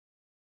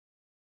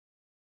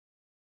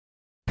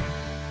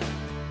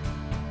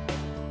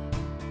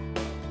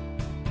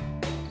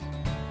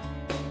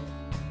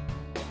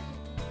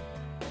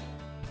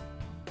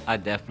I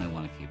definitely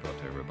want to keep up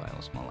to everybody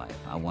else in my life.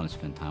 I want to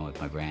spend time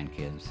with my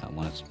grandkids. I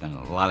want to spend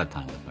a lot of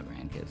time with my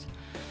grandkids.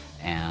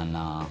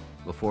 And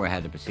before I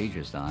had the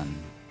procedures done,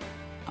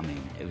 I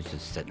mean, it was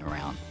just sitting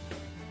around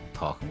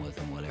talking with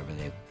them, whatever.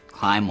 They'd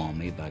climb on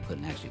me, but I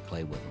couldn't actually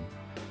play with them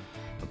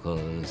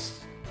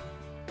because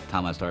the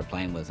time I started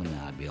playing with them,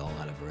 I'd be all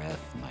out of breath.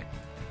 My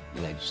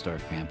legs would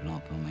start cramping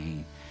up on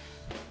me.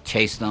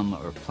 Chasing them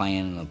or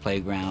playing in the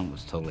playground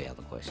was totally out of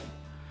the question.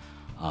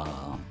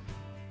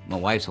 My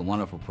wife's a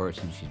wonderful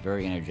person. She's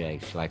very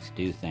energetic. She likes to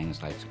do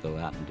things, likes to go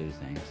out and do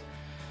things.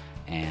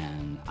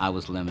 And I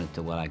was limited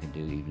to what I could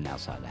do even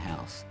outside the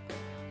house.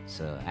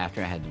 So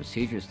after I had the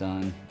procedures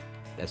done,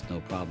 that's no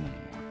problem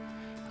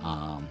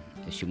anymore.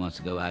 If she wants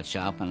to go out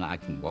shopping, I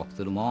can walk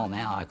through the mall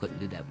now. I couldn't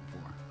do that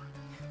before.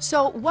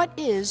 So what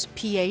is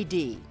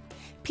P.A.D.?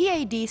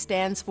 P.A.D.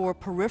 stands for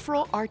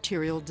peripheral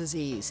arterial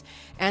disease,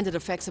 and it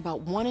affects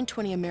about 1 in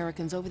 20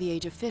 Americans over the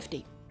age of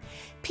 50.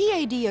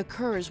 P.A.D.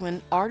 occurs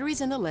when arteries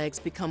in the legs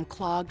become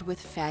clogged with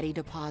fatty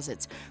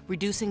deposits,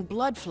 reducing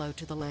blood flow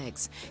to the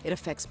legs. It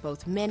affects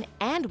both men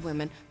and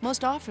women,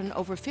 most often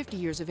over 50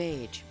 years of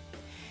age.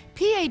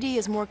 P.A.D.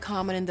 is more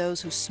common in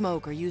those who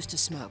smoke or used to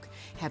smoke,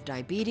 have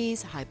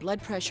diabetes, high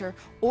blood pressure,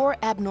 or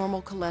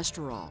abnormal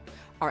cholesterol,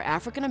 are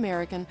African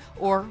American,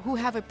 or who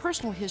have a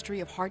personal history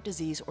of heart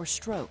disease or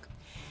stroke.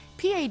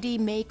 P.A.D.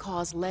 may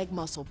cause leg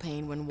muscle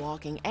pain when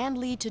walking and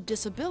lead to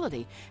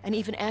disability and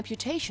even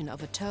amputation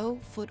of a toe,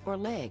 foot, or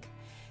leg.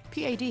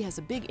 P.A.D. has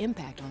a big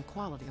impact on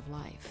quality of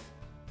life.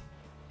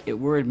 It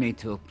worried me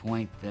to a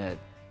point that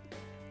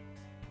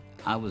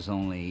I was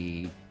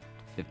only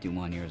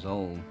 51 years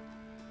old,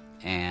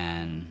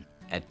 and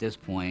at this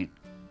point,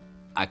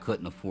 I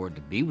couldn't afford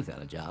to be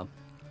without a job.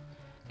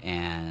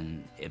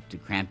 And if the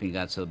cramping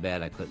got so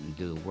bad I couldn't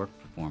do the work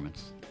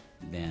performance,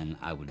 then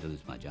I would lose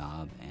my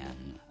job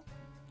and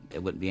there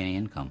wouldn't be any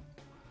income.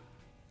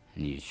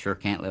 And you sure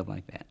can't live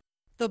like that.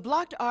 The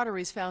blocked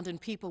arteries found in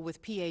people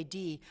with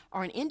P.A.D.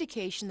 are an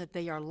indication that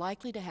they are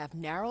likely to have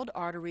narrowed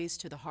arteries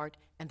to the heart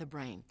and the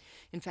brain.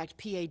 In fact,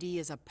 P.A.D.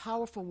 is a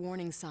powerful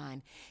warning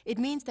sign. It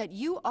means that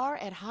you are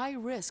at high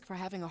risk for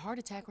having a heart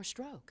attack or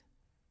stroke.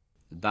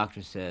 The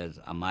doctor says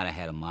I might have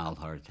had a mild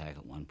heart attack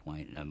at one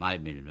point, and it might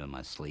have been in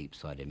my sleep,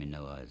 so I didn't even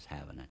know I was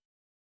having it.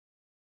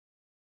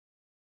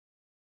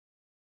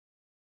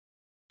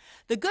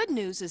 The good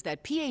news is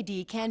that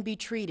P.A.D. can be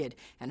treated,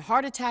 and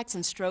heart attacks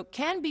and stroke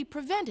can be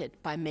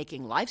prevented by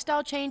making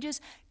lifestyle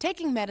changes,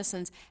 taking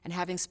medicines, and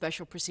having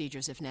special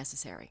procedures if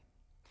necessary.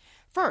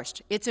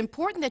 First, it's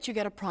important that you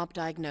get a prompt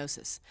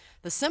diagnosis.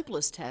 The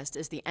simplest test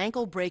is the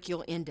ankle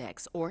brachial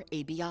index, or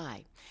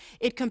ABI.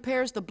 It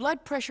compares the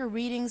blood pressure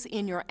readings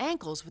in your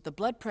ankles with the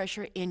blood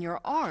pressure in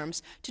your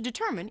arms to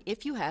determine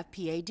if you have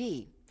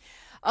P.A.D.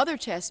 Other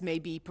tests may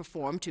be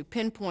performed to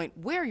pinpoint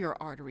where your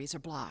arteries are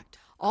blocked.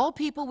 All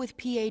people with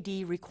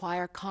P.A.D.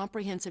 require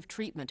comprehensive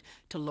treatment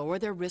to lower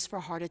their risk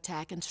for heart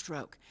attack and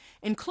stroke,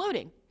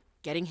 including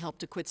getting help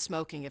to quit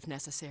smoking if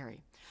necessary,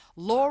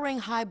 lowering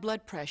high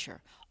blood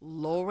pressure,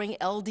 lowering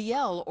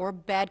LDL or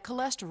bad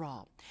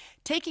cholesterol,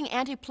 taking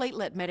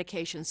antiplatelet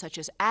medications such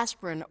as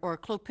aspirin or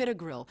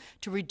clopidogrel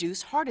to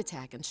reduce heart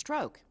attack and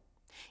stroke.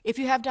 If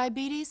you have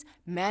diabetes,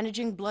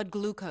 managing blood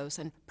glucose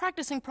and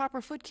practicing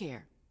proper foot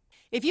care.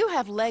 If you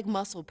have leg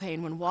muscle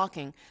pain when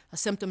walking, a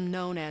symptom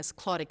known as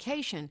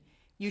claudication,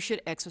 you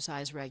should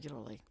exercise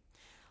regularly.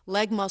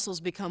 Leg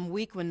muscles become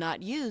weak when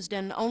not used,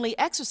 and only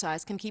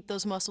exercise can keep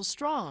those muscles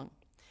strong.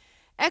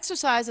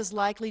 Exercise is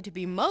likely to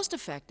be most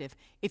effective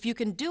if you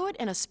can do it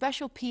in a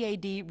special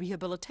P.A.D.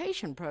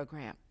 rehabilitation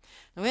program.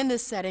 Now, in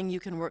this setting, you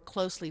can work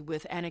closely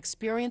with an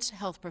experienced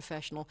health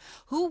professional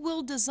who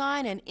will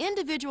design an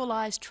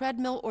individualized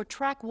treadmill or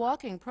track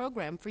walking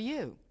program for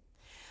you.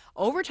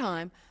 Over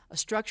time, a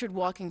structured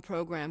walking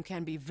program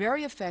can be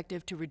very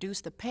effective to reduce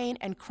the pain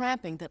and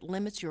cramping that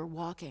limits your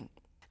walking.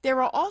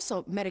 There are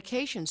also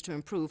medications to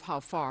improve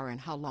how far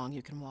and how long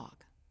you can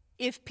walk.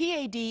 If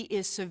P.A.D.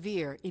 is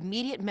severe,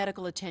 immediate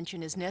medical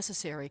attention is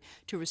necessary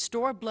to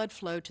restore blood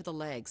flow to the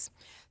legs.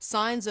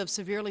 Signs of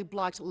severely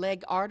blocked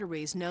leg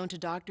arteries, known to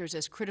doctors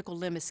as critical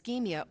limb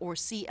ischemia or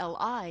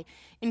CLI,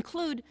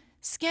 include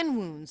skin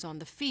wounds on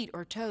the feet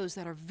or toes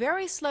that are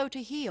very slow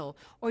to heal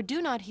or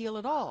do not heal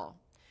at all,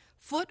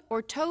 foot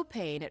or toe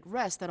pain at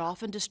rest that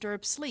often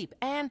disturbs sleep,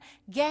 and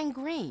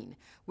gangrene,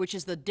 which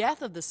is the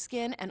death of the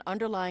skin and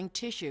underlying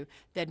tissue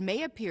that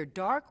may appear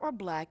dark or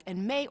black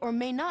and may or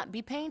may not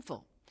be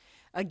painful.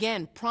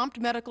 Again, prompt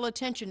medical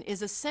attention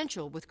is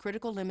essential with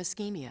critical limb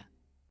ischemia.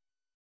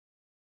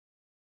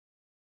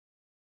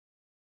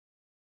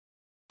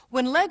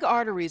 When leg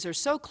arteries are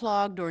so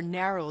clogged or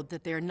narrowed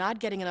that they are not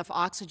getting enough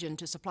oxygen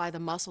to supply the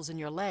muscles in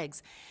your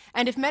legs,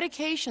 and if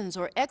medications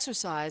or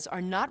exercise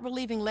are not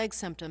relieving leg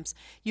symptoms,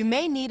 you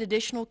may need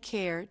additional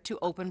care to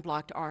open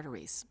blocked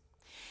arteries.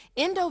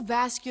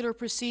 Endovascular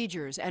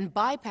procedures and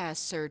bypass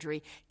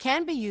surgery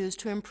can be used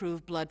to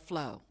improve blood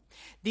flow.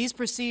 These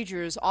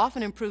procedures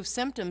often improve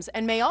symptoms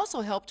and may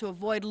also help to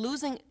avoid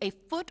losing a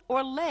foot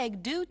or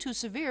leg due to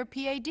severe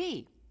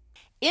P.A.D.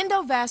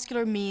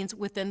 Endovascular means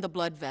within the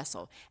blood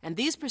vessel, and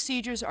these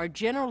procedures are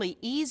generally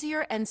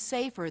easier and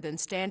safer than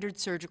standard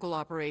surgical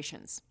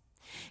operations.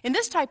 In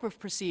this type of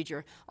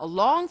procedure, a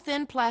long,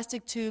 thin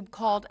plastic tube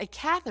called a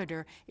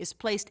catheter is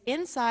placed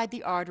inside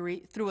the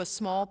artery through a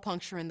small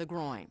puncture in the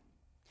groin.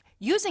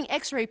 Using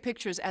X-ray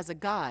pictures as a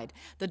guide,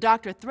 the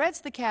doctor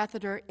threads the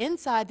catheter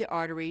inside the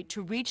artery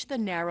to reach the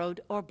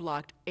narrowed or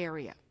blocked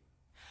area.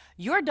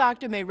 Your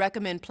doctor may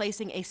recommend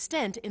placing a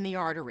stent in the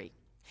artery.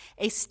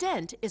 A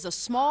stent is a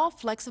small,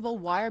 flexible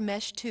wire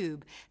mesh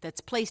tube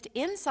that's placed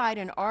inside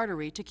an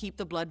artery to keep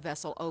the blood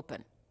vessel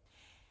open.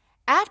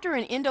 After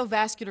an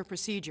endovascular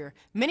procedure,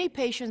 many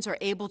patients are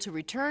able to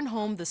return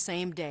home the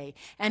same day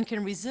and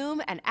can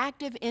resume an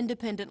active,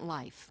 independent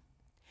life.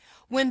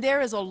 When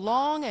there is a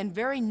long and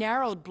very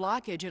narrowed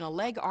blockage in a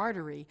leg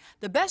artery,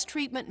 the best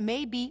treatment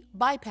may be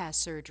bypass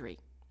surgery.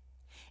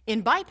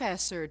 In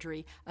bypass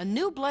surgery, a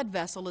new blood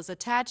vessel is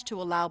attached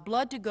to allow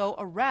blood to go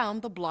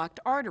around the blocked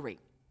artery.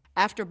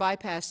 After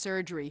bypass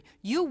surgery,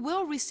 you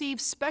will receive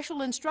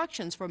special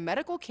instructions for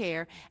medical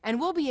care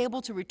and will be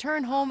able to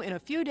return home in a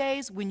few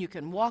days when you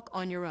can walk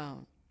on your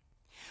own.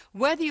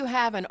 Whether you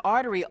have an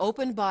artery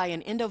opened by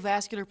an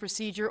endovascular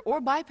procedure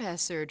or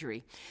bypass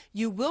surgery,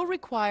 you will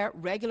require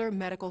regular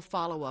medical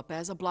follow-up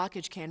as a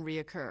blockage can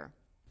reoccur.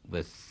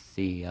 With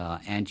the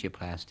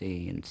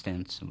angioplasty and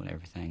stents and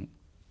everything,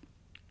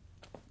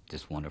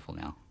 just wonderful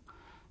now.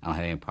 I don't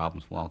have any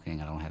problems walking.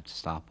 I don't have to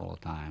stop all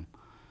the time.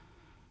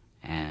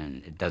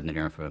 And it doesn't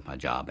interfere with my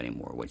job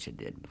anymore, which it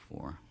did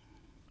before.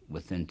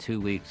 Within 2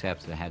 weeks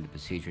after I had the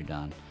procedure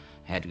done,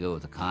 I had to go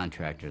with a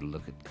contractor to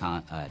look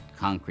at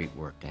concrete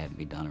work that had to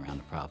be done around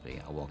the property.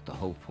 I walked the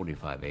whole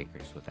 45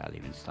 acres without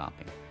even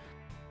stopping.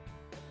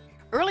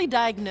 Early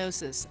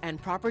diagnosis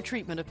and proper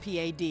treatment of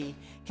PAD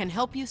can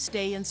help you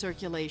stay in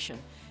circulation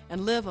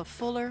and live a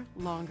fuller,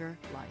 longer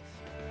life.